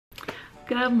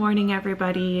Good morning,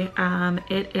 everybody.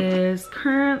 It is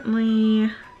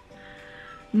currently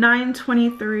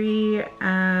 9:23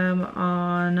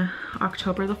 on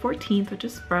October the 14th, which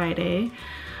is Friday.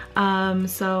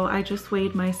 So I just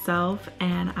weighed myself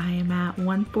and I am at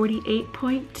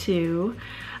 148.2.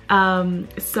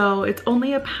 So it's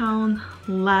only a pound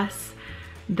less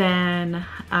than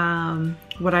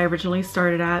what I originally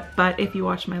started at, but if you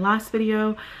watched my last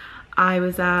video, I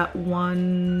was at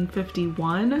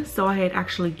 151, so I had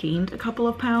actually gained a couple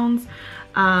of pounds.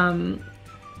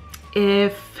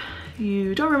 If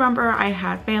you don't remember, I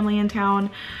had family in town,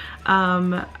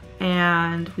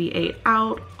 and we ate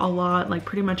out a lot, like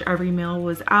pretty much every meal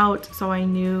was out, so I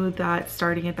knew that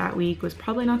starting it that week was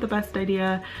probably not the best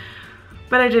idea,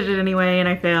 but I did it anyway and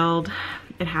I failed.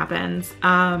 It happens.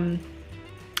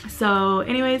 So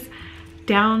anyways,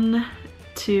 down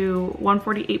to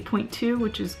 148.2,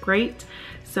 which is great.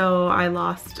 So I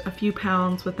lost a few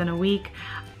pounds within a week.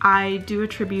 I do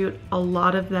attribute a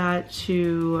lot of that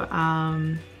to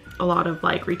a lot of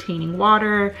like retaining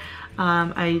water.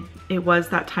 It was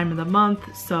that time of the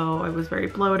month, so I was very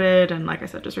bloated and, like I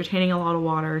said, just retaining a lot of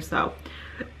water. So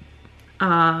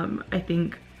I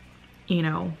think, you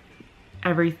know,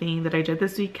 everything that I did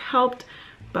this week helped,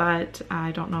 but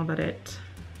I don't know that it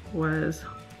was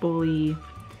fully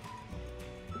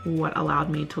what allowed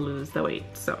me to lose the weight.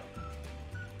 So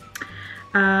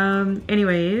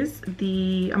anyways,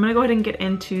 I'm gonna go ahead and get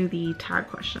into the tag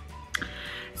question.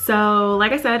 So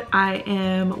like I said, I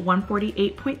am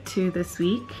 148.2 this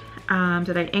week.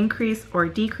 Did I increase or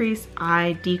decrease?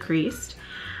 I decreased.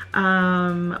 If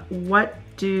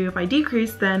I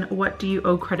decreased, then what do you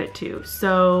owe credit to?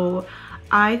 So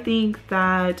I think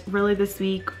that really this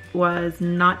week was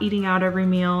not eating out every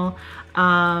meal.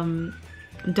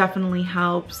 Definitely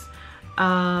helps.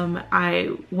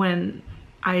 When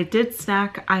I did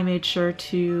snack, I made sure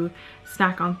to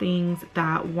snack on things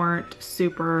that weren't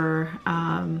super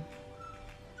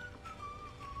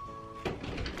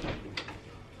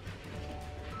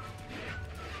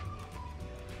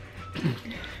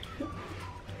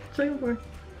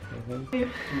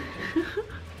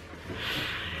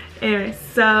Anyway,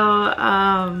 so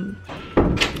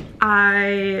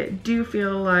I do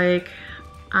feel like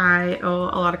I owe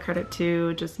a lot of credit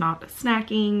to just not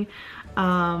snacking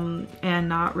and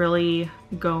not really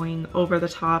going over the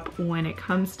top when it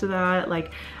comes to that.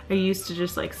 Like, I used to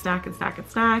just like snack and snack and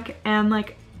snack, and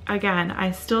like, again,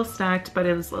 I still snacked, but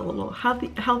it was a little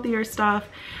healthier stuff.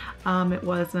 It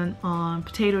wasn't on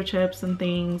potato chips and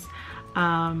things.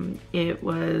 It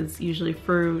was usually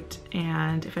fruit,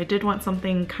 and if I did want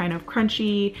something kind of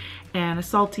crunchy and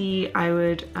salty, I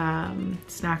would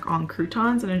snack on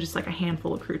croutons, and just like a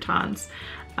handful of croutons,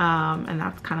 and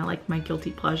that's kind of like my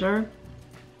guilty pleasure.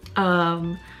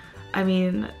 I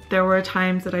mean, there were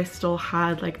times that I still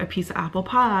had like a piece of apple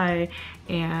pie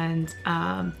and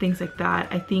things like that.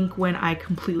 I think when I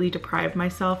completely deprive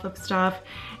myself of stuff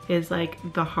is like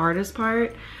the hardest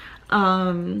part.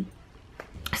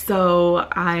 So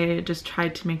I just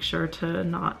tried to make sure to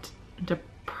not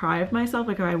deprive myself.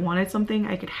 Like, if I wanted something,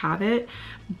 I could have it,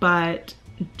 but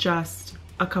just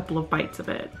a couple of bites of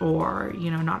it, or,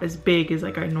 you know, not as big as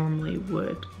like I normally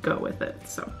would go with it.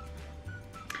 So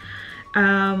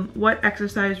what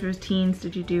exercise routines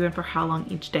did you do and for how long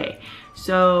each day?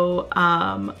 So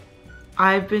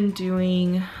I've been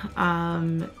doing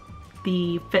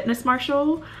the Fitness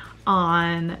Marshal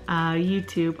on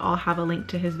YouTube. I'll have a link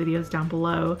to his videos down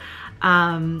below,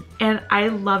 and I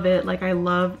love it. Like, I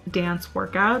love dance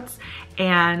workouts,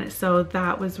 and so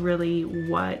that was really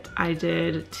what I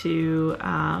did to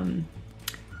kind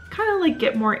of like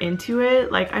get more into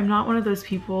it. Like, I'm not one of those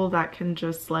people that can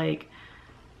just like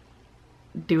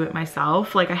do it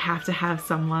myself. Like, I have to have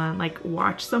someone, like,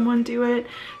 watch someone do it.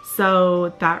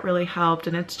 So that really helped,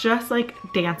 and it's just like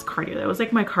dance cardio. That was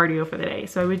like my cardio for the day.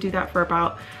 So I would do that for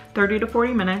about 30 to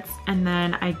 40 minutes, and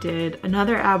then I did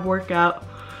another ab workout.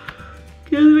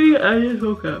 Excuse me, I just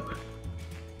woke up.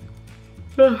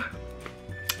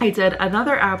 I did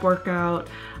another ab workout,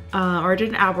 or I did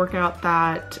an ab workout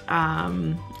that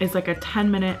is like a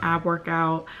 10-minute ab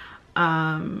workout.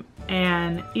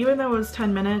 And even though it was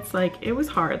 10 minutes, like, it was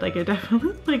hard. Like, it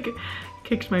definitely like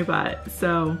kicked my butt.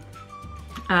 So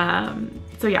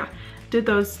so yeah, did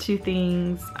those two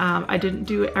things. I didn't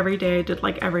do it every day. I did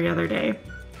like every other day.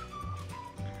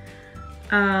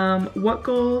 What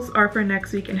goals are for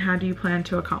next week and how do you plan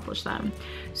to accomplish them?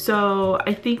 So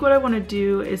I think what I want to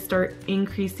do is start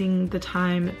increasing the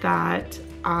time that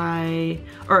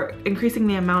increasing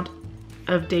the amount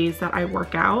of days that I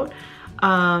work out.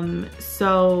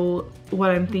 So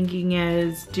what I'm thinking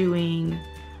is doing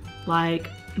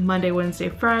like Monday, Wednesday,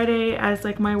 Friday as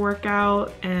like my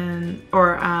workout, and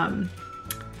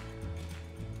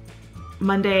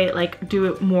Monday, like do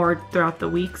it more throughout the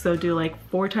week. So do like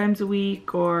 4 times a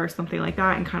week or something like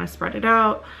that and kind of spread it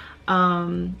out.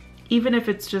 Even if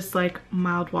it's just like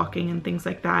mild walking and things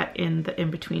like that in the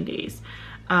in-between days.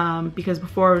 Because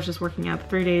before I was just working out the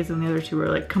 3 days and the other 2 were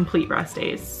like complete rest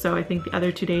days. So I think the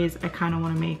other 2 days I kind of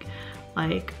want to make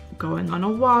like going on a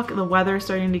walk. The weather's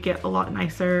starting to get a lot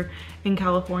nicer in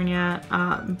California.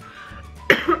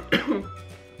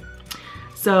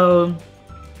 So,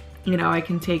 you know, I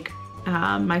can take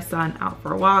my son out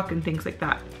for a walk and things like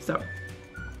that. So,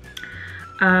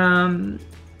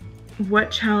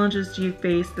 what challenges do you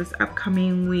face this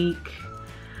upcoming week?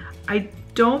 I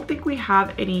don't think we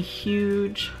have any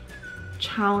huge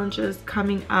challenges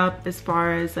coming up as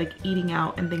far as like eating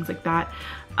out and things like that.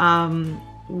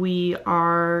 We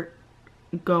are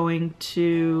going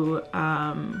to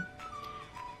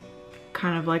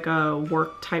kind of like a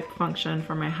work type function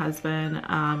for my husband,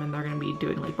 and they're going to be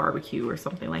doing like barbecue or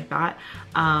something like that.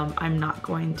 I'm not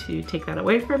going to take that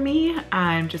away from me.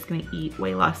 I'm just going to eat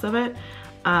way less of it.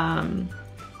 I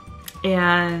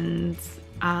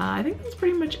think that's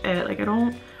pretty much it. Like, I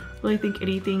don't really think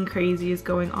anything crazy is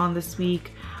going on this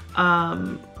week.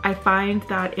 I find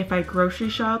that if I grocery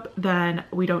shop, then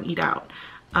we don't eat out.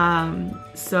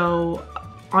 So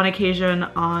on occasion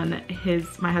on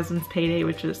my husband's payday,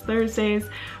 which is Thursdays,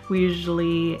 we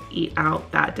usually eat out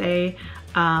that day.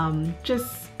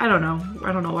 Just, I don't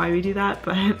know why we do that,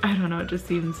 but I don't know, it just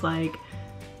seems like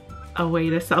a way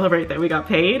to celebrate that we got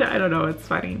paid. I don't know, it's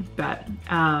funny, but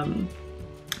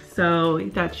so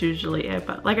that's usually it.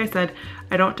 But like I said,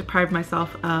 I don't deprive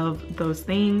myself of those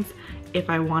things. If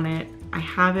I want it, I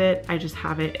have it. I just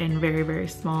have it in very, very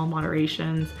small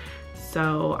moderations,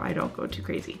 so I don't go too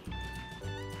crazy.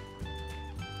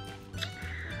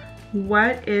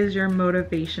 What is your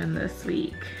motivation this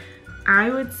week? I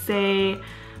would say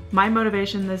my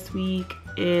motivation this week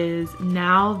is,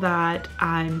 now that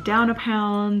I'm down a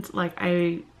pound, like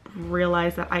I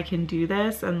realize that I can do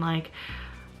this, and like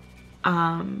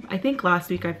I think last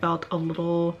week I felt a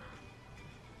little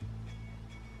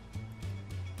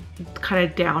kind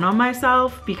of down on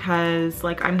myself because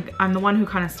like I'm the one who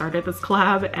kind of started this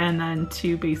collab, and then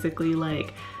to basically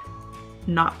like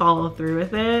not follow through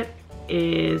with it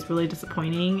is really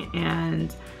disappointing.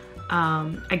 And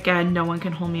again, no one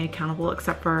can hold me accountable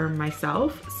except for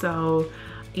myself, so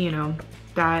you know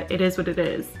that it is what it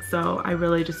is. So I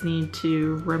really just need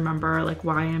to remember like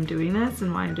why I'm doing this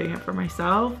and why I'm doing it for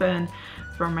myself and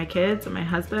for my kids and my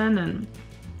husband, and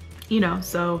you know,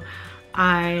 so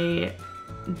I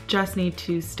just need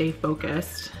to stay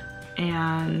focused.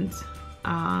 And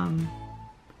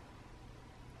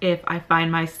if I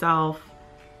find myself,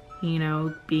 you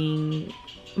know,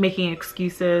 making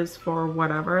excuses for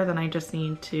whatever, then I just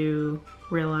need to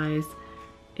realize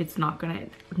it's not gonna,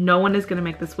 no one is gonna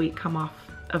make this weight come off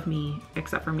of me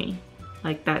except for me.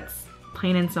 Like, that's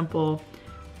plain and simple.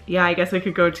 Yeah, I guess I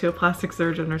could go to a plastic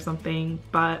surgeon or something,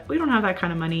 but we don't have that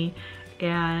kind of money.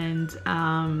 And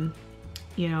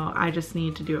you know, I just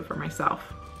need to do it for myself.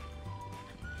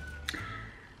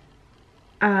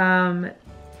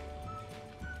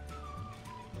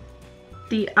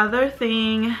 The other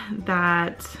thing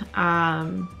that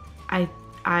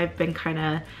I've been kind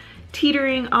of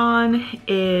teetering on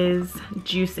is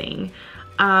juicing.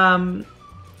 I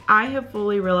have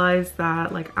fully realized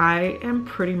that like I am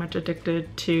pretty much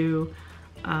addicted to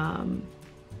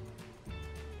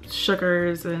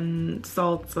sugars and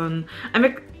salts, and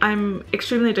I'm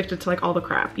extremely addicted to like all the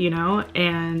crap, you know,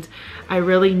 and I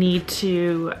really need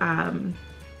to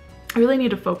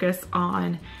focus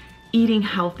on eating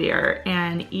healthier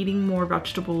and eating more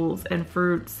vegetables and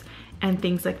fruits and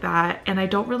things like that. And I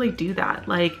don't really do that.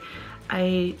 Like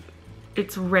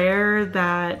it's rare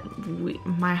that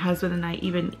my husband and I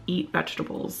even eat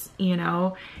vegetables, you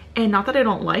know, and not that I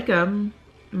don't like them.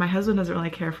 My husband doesn't really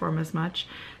care for them as much.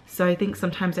 So I think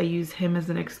sometimes I use him as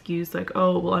an excuse, like,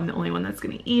 oh, well, I'm the only one that's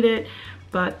gonna eat it.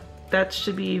 But that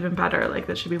should be even better. Like,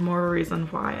 that should be more of a reason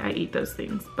why I eat those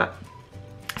things. But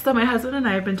so my husband and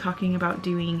I have been talking about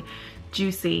doing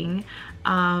juicing,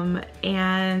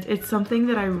 and it's something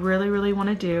that I really, really want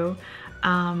to do,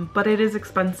 but it is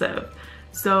expensive.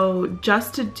 So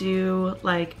just to do,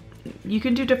 like, you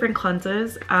can do different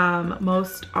cleanses.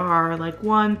 Most are like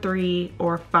 1, 3,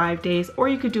 or 5 days, or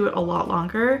you could do it a lot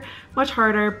longer, much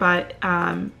harder, but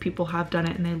people have done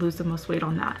it and they lose the most weight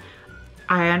on that.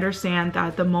 I understand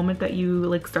that the moment that you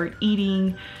like start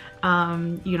eating,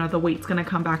 you know, the weight's gonna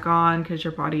come back on because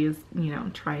your body is, you know,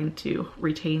 trying to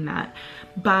retain that.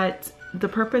 But the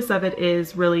purpose of it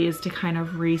is to kind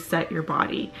of reset your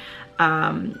body,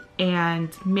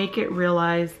 and make it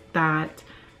realize that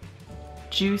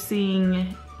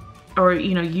juicing, or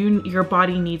your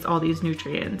body needs all these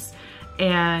nutrients.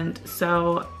 And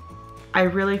so I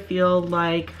really feel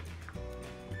like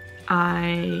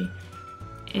I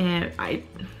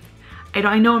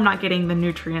know I'm not getting the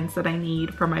nutrients that I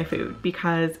need from my food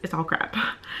because it's all crap.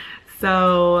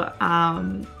 So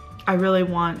I really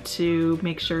want to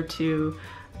make sure to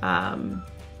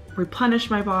replenish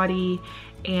my body.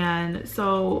 And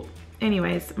so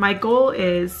anyways, my goal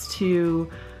is to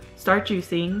start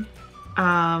juicing,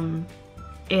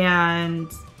 and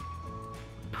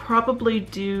probably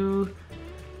do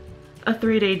a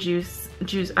 3-day juice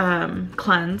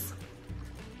cleanse,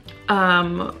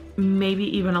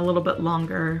 maybe even a little bit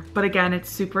longer. But again, it's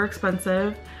super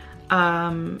expensive.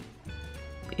 Not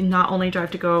only do I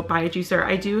have to go buy a juicer,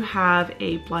 I do have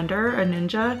a blender, a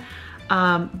Ninja,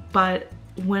 but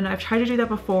when I've tried to do that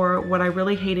before, what I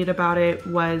really hated about it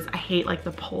was I hate like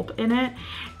the pulp in it,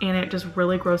 and it just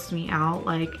really grossed me out.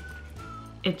 Like,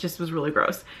 it just was really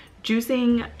gross.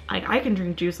 Juicing, like, I can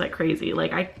drink juice like crazy.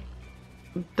 Like,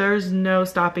 there's no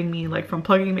stopping me like from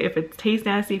plugging, if it tastes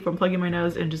nasty, from plugging my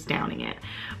nose and just downing it.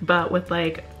 But with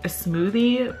like a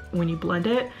smoothie, when you blend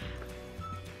it,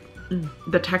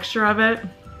 the texture of it,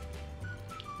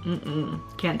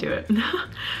 can't do it.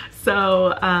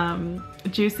 So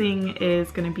juicing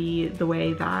is going to be the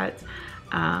way that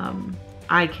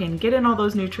I can get in all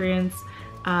those nutrients,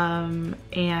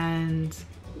 and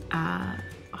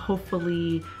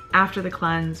hopefully after the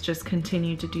cleanse just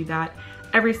continue to do that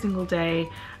every single day,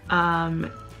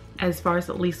 as far as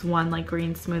at least one like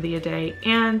green smoothie a day.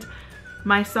 And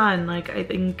my son, like, I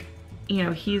think,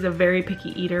 he's a very picky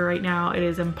eater right now. It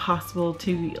is impossible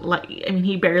to, like, I mean,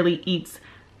 he barely eats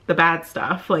the bad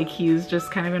stuff. Like, he's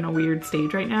just kind of in a weird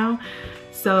stage right now.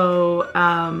 So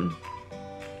I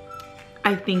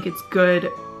think it's good.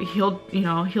 He'll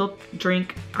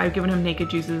drink. I've given him naked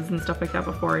juices and stuff like that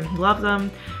before, and he loves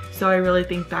them. So I really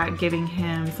think that giving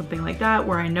him something like that,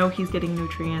 where I know he's getting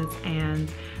nutrients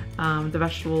and the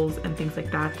vegetables and things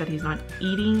like that that he's not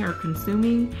eating or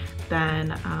consuming,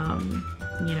 then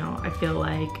I feel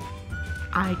like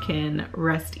I can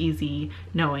rest easy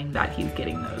knowing that he's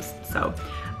getting those. So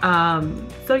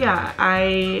yeah,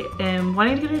 I am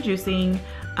wanting to get into juicing.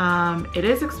 It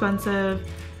is expensive.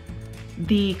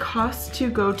 The cost to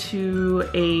go to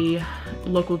a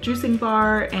local juicing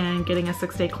bar and getting a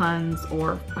 6-day cleanse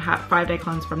or 5-day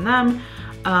cleanse from them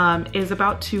is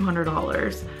about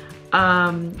 $200.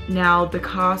 Now the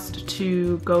cost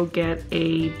to go get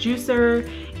a juicer,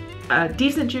 a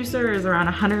decent juicer, is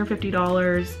around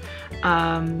 $150.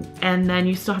 And then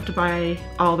you still have to buy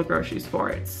all the groceries for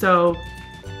it. So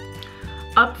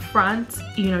up front,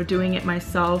 doing it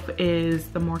myself is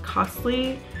the more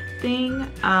costly thing.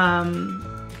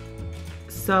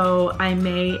 So I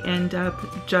may end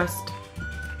up just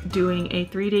doing a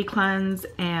 3-day cleanse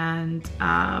and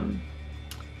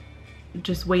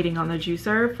just waiting on the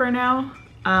juicer for now.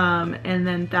 And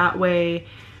then that way,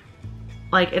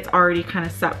 like, it's already kind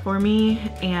of set for me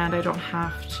and I don't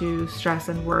have to stress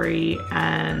and worry,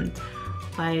 and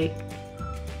like,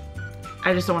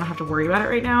 I just don't want to have to worry about it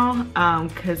right now,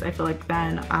 because I feel like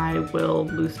then I will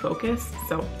lose focus.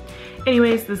 So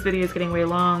anyways, this video is getting way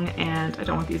long and I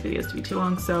don't want these videos to be too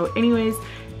long. So anyways,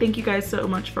 thank you guys so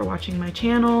much for watching my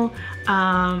channel.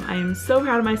 I am so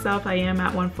proud of myself. I am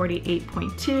at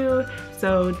 148.2,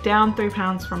 so down 3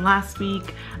 pounds from last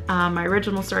week. My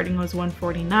original starting was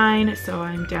 149, so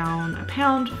I'm down a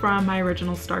pound from my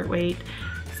original start weight.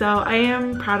 So I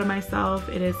am proud of myself.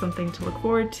 It is something to look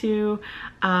forward to.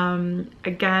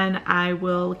 Again, I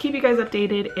will keep you guys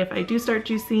updated if I do start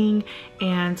juicing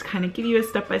and kind of give you a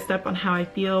step-by-step on how I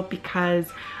feel,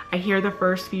 because I hear the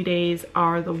first few days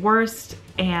are the worst,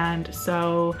 and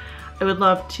so I would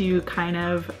love to kind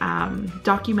of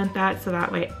document that so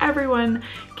that way everyone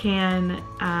can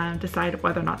decide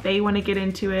whether or not they want to get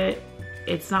into it.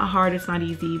 It's not hard, it's not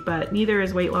easy, but neither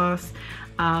is weight loss.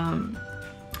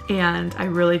 And I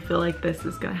really feel like this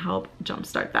is gonna help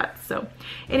jumpstart that. So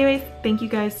anyways, thank you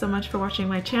guys so much for watching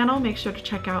my channel. Make sure to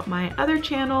check out my other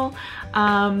channel,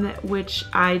 which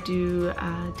I do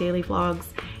daily vlogs,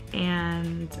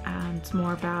 and it's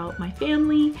more about my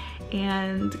family.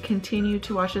 And continue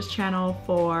to watch this channel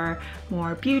for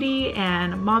more beauty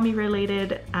and mommy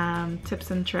related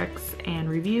tips and tricks and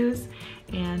reviews.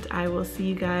 And I will see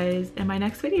you guys in my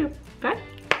next video. Bye.